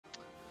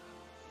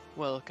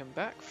Welcome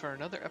back for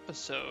another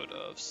episode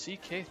of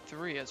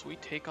CK3 as we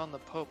take on the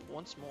Pope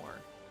once more.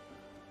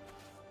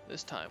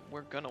 This time,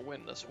 we're gonna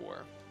win this war.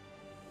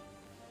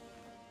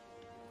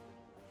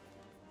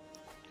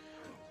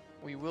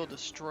 We will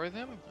destroy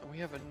them, and we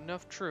have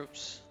enough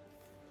troops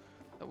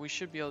that we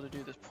should be able to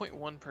do this.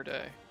 0.1 per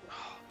day.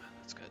 Oh man,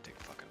 that's gonna take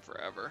fucking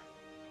forever.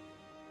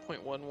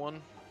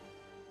 0.11.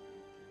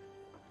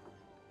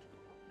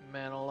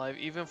 Man alive,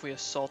 even if we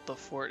assault the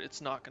fort, it's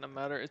not gonna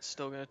matter. It's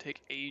still gonna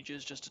take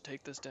ages just to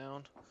take this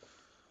down.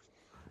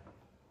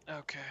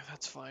 Okay,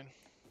 that's fine.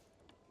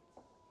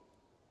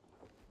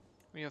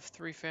 We have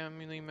 3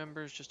 family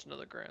members, just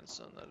another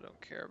grandson that I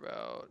don't care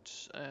about,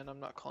 and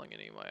I'm not calling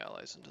any of my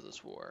allies into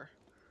this war.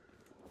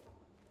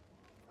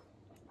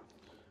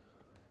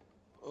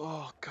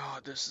 Oh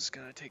god, this is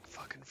gonna take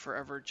fucking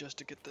forever just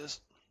to get this.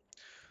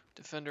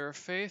 Defender of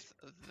Faith,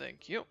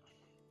 thank you.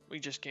 We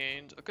just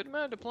gained a good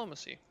amount of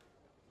diplomacy.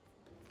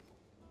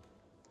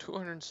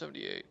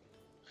 278.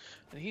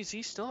 And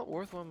he's still at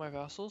war with one of my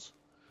vassals?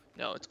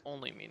 No, it's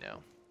only me now.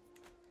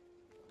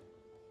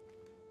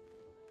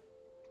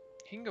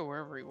 He can go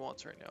wherever he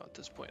wants right now at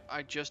this point.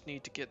 I just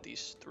need to get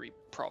these 3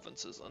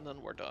 provinces and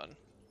then we're done.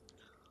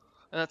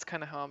 And that's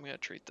kind of how I'm going to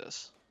treat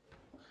this.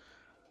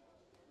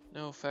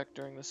 No effect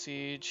during the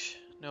siege.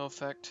 No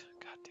effect.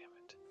 God damn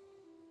it.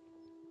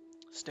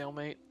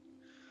 Stalemate.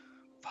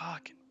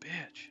 Fucking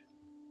bitch.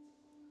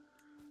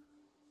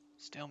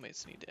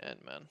 Stalemates need to end,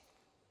 man.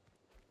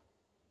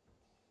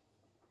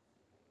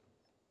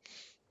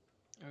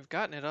 We've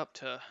gotten it up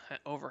to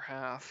over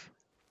half.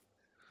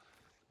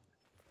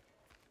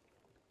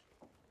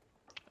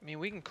 I mean,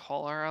 we can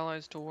call our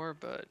allies to war,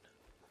 but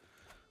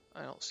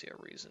I don't see a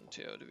reason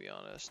to be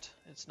honest.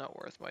 It's not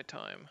worth my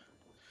time.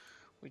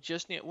 We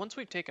just need, once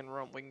we've taken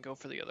Rome, we can go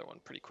for the other one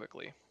pretty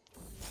quickly.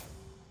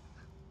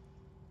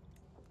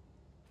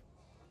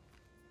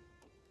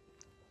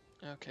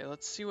 Okay,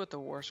 let's see what the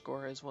war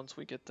score is once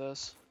we get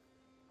this.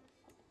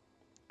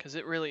 Because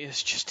it really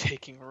is just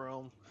taking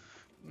Rome.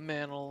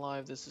 Man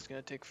alive, this is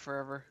going to take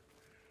forever.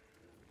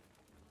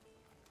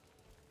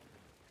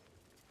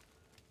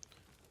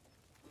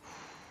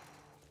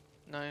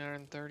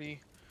 $930.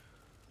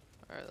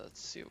 Alright,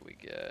 let's see what we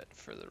get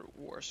for the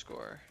war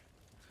score.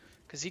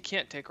 Because he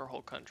can't take our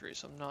whole country,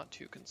 so I'm not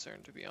too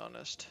concerned, to be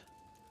honest.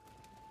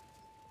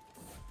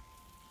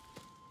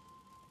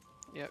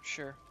 Yep,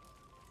 sure.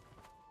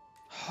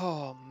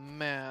 Oh,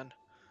 man.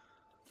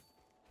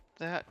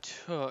 That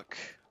took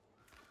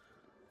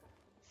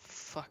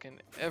fucking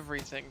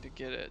everything to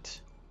get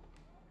it.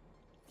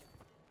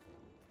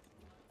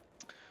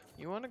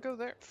 You want to go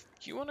there?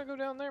 You want to go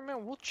down there,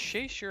 man? We'll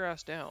chase your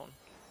ass down.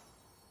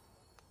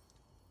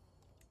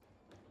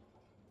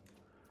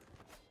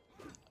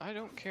 I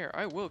don't care.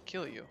 I will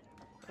kill you.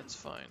 That's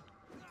fine.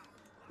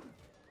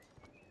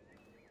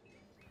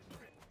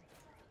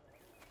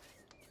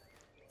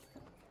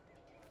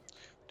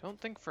 Don't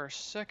think for a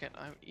second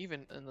I'm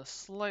even in the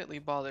slightly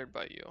bothered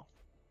by you.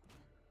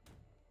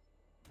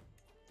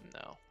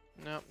 No.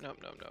 Nope, nope,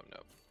 nope, nope,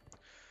 nope.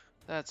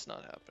 That's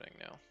not happening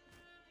now.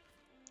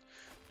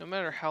 No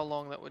matter how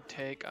long that would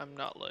take, I'm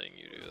not letting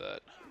you do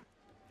that.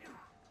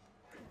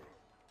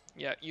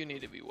 Yeah, you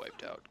need to be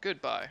wiped out.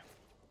 Goodbye.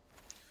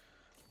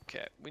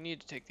 Okay, we need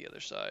to take the other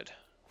side.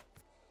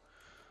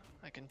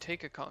 I can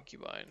take a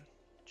concubine.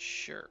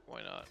 Sure,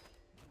 why not?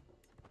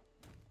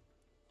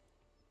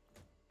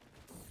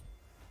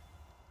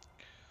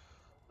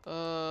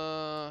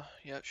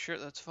 Yeah, sure,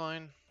 that's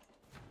fine.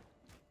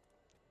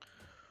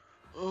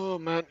 Oh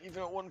man,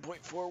 even at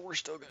 1.4, we're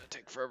still gonna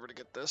take forever to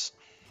get this.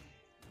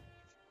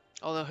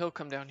 Although he'll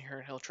come down here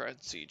and he'll try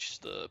and siege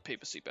the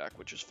papacy back,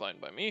 which is fine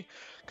by me,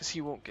 because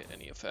he won't get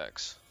any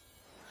effects.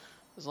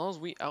 As long as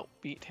we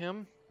outbeat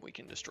him, we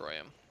can destroy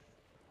him.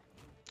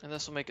 And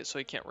this will make it so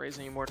he can't raise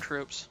any more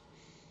troops.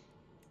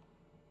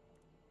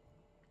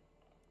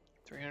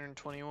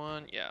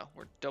 321, yeah,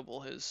 we're double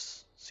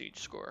his siege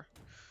score.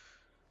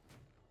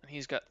 And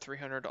he's got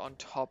 300 on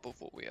top of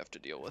what we have to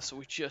deal with, so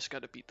we just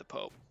got to beat the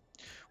Pope.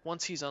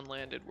 Once he's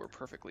unlanded, we're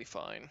perfectly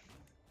fine.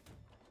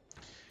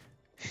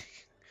 It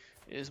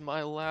is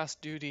my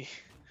last duty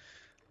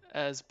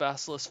as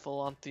Basileus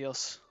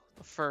Phalantios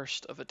I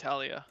of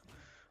Italia,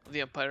 of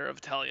the Empire of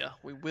Italia.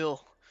 We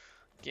will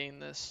gain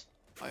this.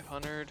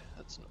 500,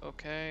 that's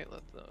okay.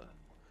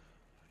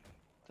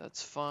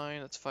 That's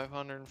fine, that's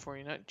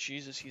 549.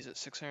 Jesus, he's at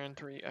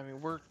 603. I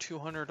mean, we're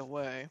 200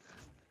 away.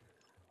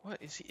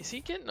 What, is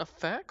he getting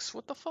effects?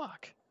 What the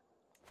fuck?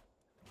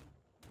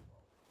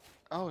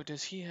 Oh,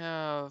 does he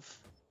have...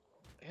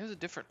 He has a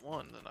different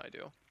one than I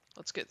do.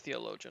 Let's get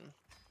Theologian.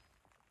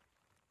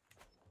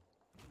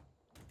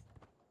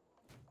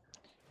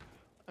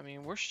 I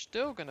mean, we're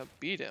still gonna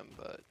beat him,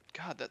 but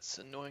god, that's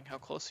annoying how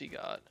close he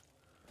got.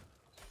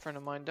 A friend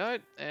of mine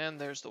died, and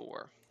there's the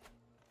war.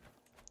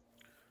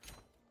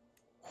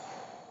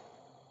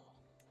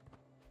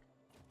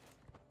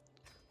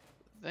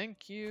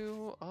 Thank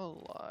you,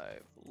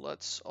 alive.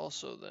 Let's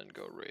also then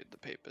go raid the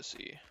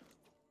papacy.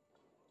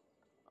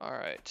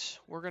 Alright,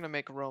 we're gonna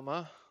make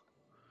Roma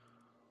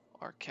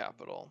our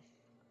capital.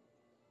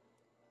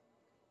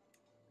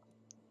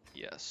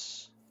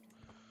 Yes.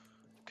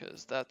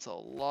 Because that's a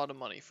lot of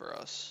money for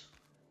us.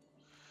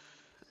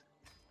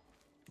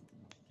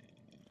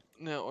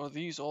 Now, are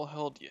these all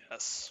held?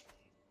 Yes.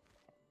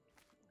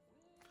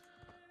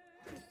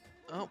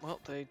 Oh, well,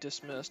 they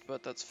dismissed,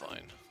 but that's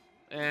fine.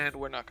 And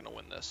we're not going to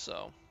win this,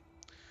 so...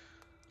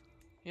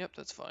 Yep,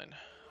 that's fine.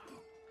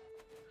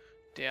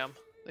 Damn,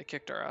 they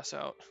kicked our ass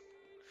out.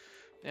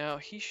 Now,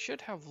 he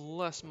should have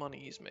less money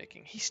he's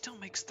making. He still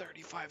makes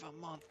 35 a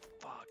month.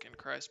 Fucking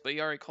Christ. But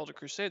he already called a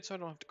crusade, so I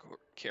don't have to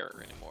care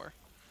anymore.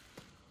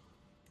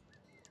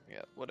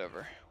 Yeah,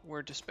 whatever.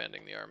 We're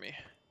disbanding the army.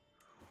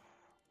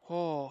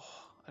 Oh,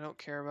 I don't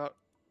care about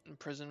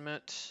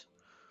imprisonment.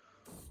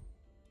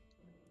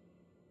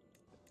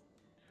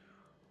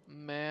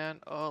 Man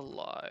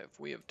alive.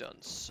 We have done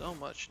so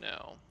much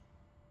now.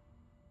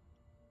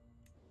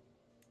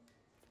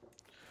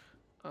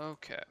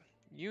 Okay.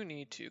 You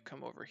need to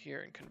come over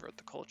here and convert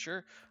the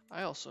culture.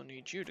 I also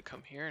need you to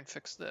come here and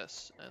fix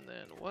this. And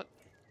then what?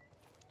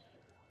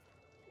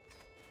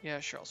 Yeah,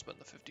 sure, I'll spend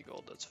the 50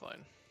 gold. That's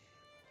fine.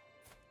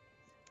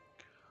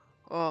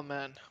 Oh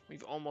man,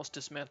 we've almost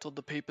dismantled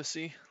the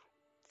papacy.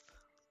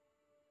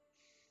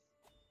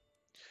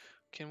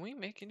 Can we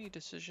make any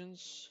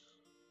decisions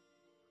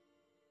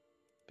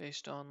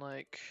based on,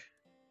 like,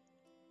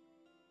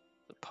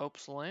 the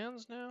Pope's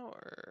lands now?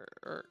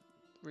 Or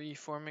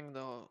reforming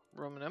the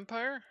Roman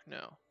Empire?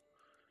 No.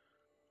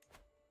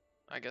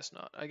 I guess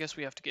not. I guess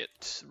we have to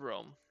get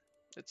Rome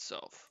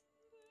itself.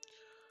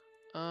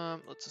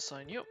 Let's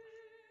assign you.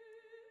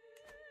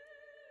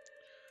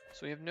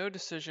 So we have no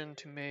decision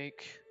to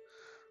make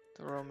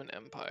the Roman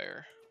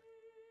Empire.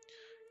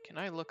 Can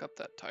I look up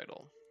that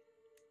title?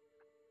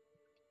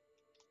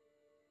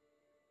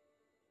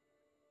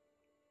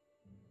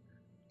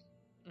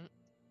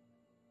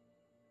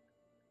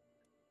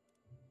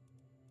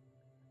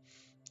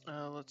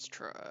 Let's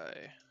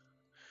try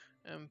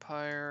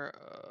Empire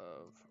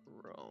of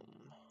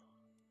Rome.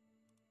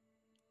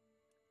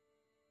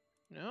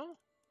 No?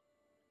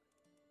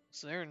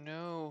 Is there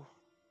no...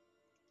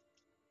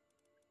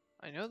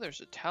 I know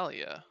there's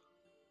Italia.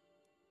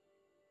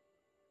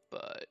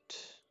 But...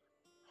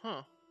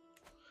 Huh.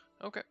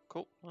 Okay,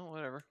 cool. Well,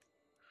 whatever.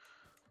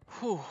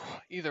 Whew.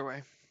 Either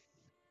way.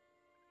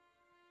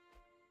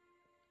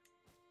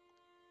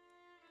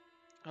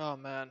 Oh,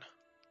 man.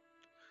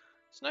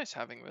 It's nice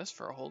having this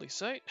for a holy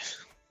site.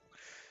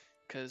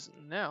 Because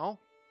now,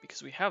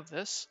 because we have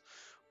this,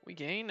 we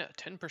gain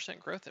 10%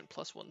 growth and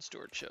 +1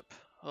 stewardship.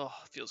 Oh,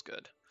 feels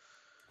good.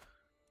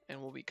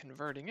 And we'll be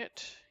converting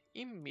it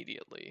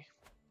immediately.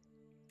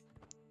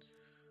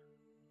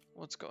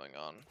 What's going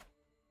on?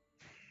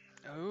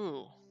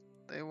 Oh,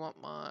 they want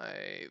my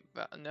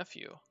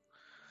nephew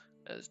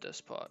as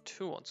despot.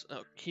 Who wants...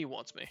 Oh, he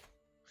wants me.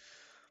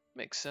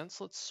 Makes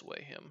sense. Let's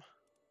sway him.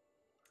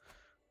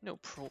 No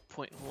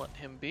point in letting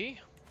him be.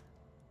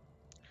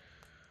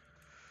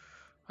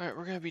 Alright,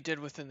 we're going to be dead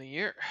within the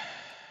year.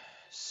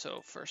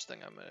 So, first thing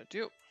I'm going to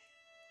do...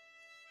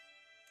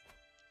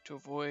 To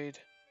avoid...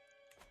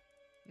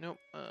 Nope.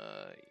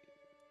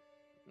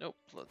 Nope.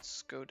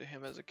 Let's go to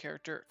him as a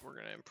character. We're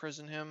going to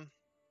imprison him.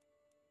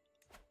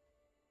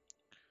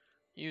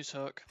 Use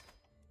hook.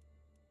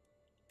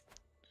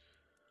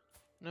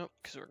 Nope,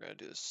 because we're going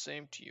to do the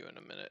same to you in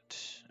a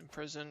minute.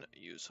 Imprison,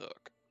 use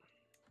hook.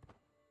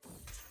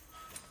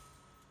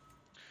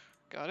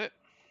 Got it?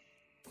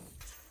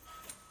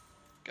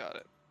 Got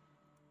it.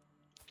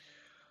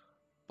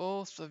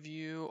 Both of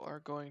you are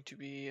going to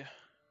be...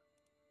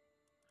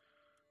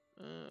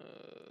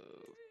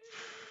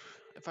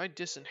 if I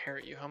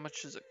disinherit you, how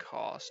much does it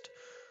cost?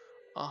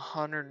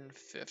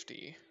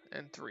 150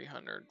 and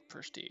 300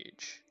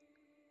 prestige.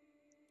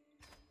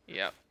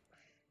 Yep.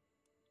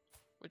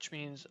 Which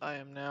means I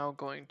am now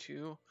going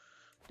to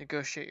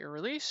negotiate your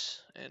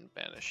release and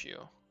banish you.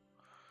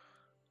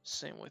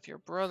 Same with your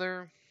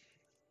brother.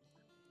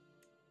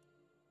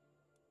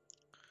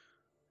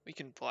 We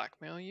can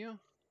blackmail you.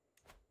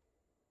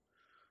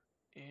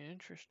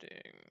 Interesting.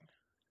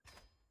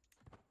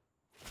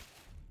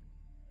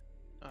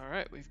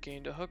 Alright, we've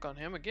gained a hook on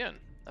him again.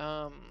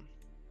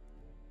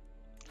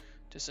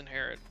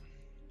 Disinherit.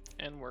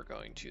 And we're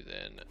going to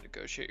then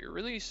negotiate your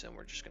release, and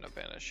we're just going to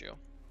banish you.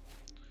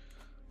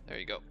 There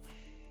you go.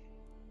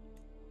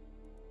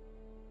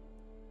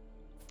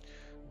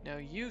 Now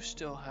you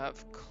still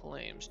have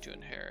claims to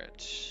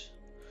inherit.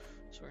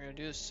 So we're going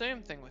to do the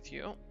same thing with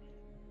you.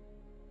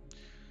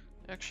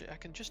 Actually, I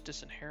can just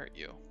disinherit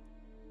you,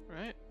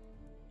 right?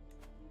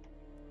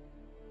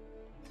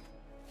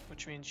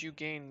 Which means you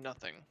gain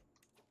nothing.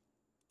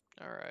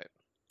 Alright.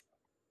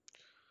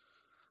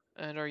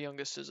 And our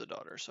youngest is a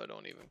daughter, so I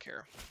don't even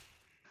care.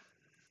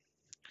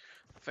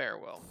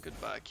 Farewell.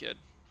 Goodbye, kid.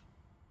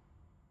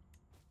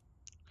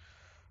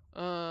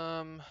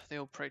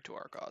 They'll pray to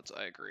our gods,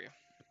 I agree.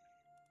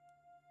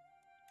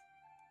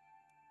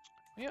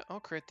 Yeah,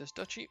 I'll create this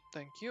duchy,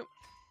 thank you.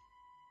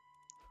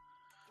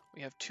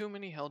 We have too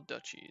many held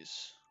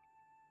duchies.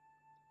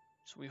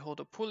 So we hold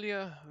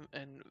Apulia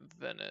and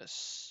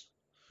Venice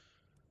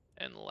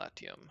and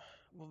Latium.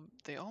 Well,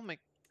 they all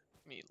make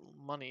me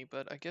money,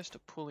 but I guess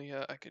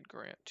Apulia I could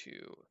grant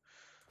to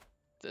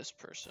this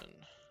person.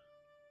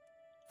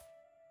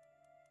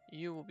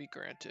 You will be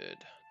granted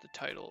the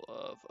title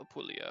of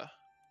Apulia.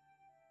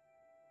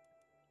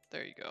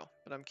 There you go.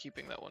 But I'm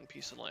keeping that one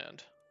piece of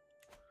land.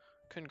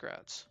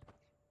 Congrats.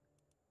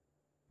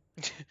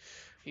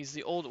 He's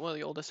one of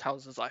the oldest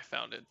houses I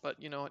founded,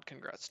 but you know what?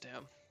 Congrats to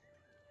him.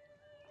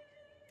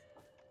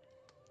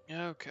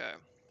 Okay.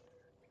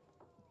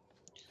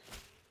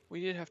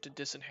 We did have to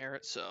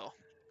disinherit, so.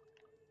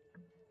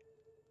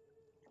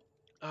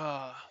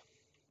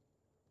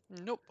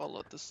 Nope, I'll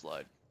let this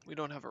slide. We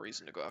don't have a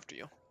reason to go after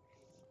you.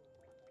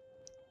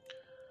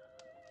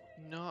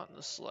 Not in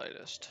the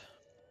slightest.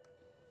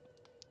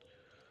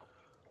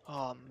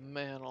 Oh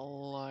man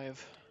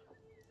alive.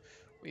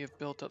 We have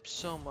built up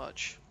so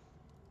much.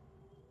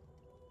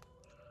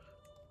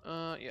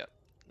 Yeah.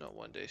 No,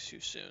 one day too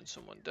soon.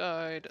 Someone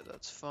died.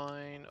 That's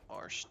fine.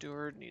 Our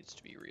steward needs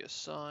to be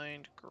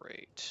reassigned.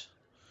 Great.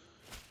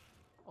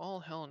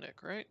 All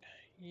Hellenic, right?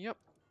 Yep.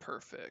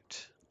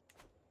 Perfect.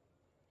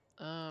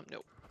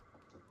 Nope.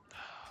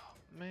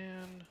 Oh,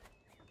 man.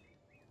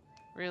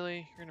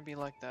 Really? You're gonna be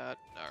like that?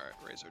 Alright,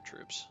 raise our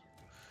troops.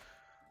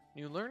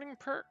 New learning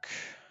perk?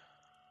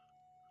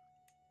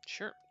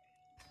 Sure.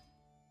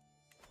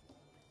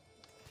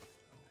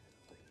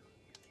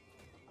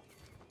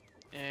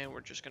 And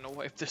we're just gonna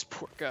wipe this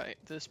poor guy,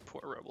 this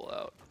poor rebel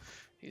out.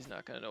 He's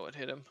not gonna know what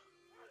hit him.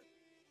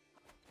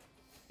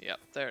 Yep,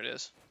 there it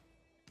is.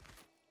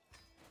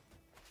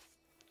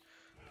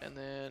 And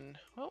then,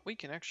 well, we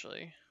can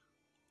actually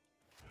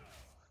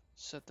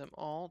set them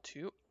all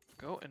to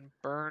go and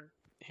burn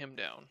him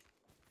down.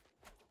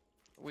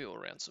 We will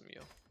ransom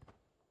you.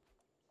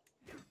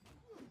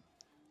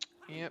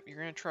 Yep, you're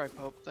gonna try,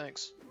 Pope.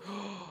 Thanks.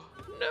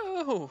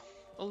 No!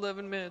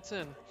 11 minutes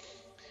in.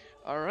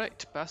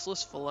 Alright,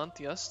 Basileus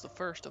Valenthius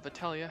I of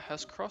Italia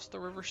has crossed the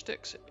river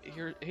Styx,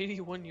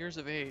 81 years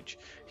of age.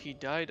 He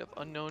died of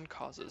unknown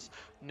causes.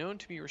 Known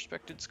to be a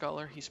respected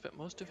scholar, he spent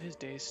most of his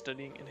days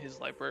studying in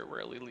his library,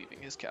 rarely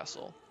leaving his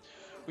castle.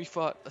 We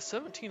fought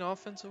 17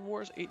 offensive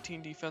wars,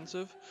 18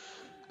 defensive.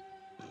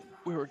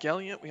 We were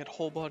Galliant, we had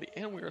whole body,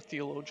 and we were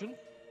Theologian.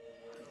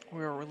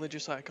 We were a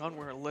religious icon,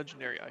 we were a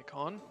legendary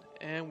icon,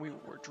 and we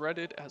were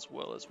dreaded as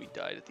well as we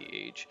died at the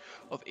age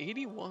of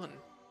 81.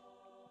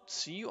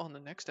 See you on the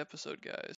next episode, guys.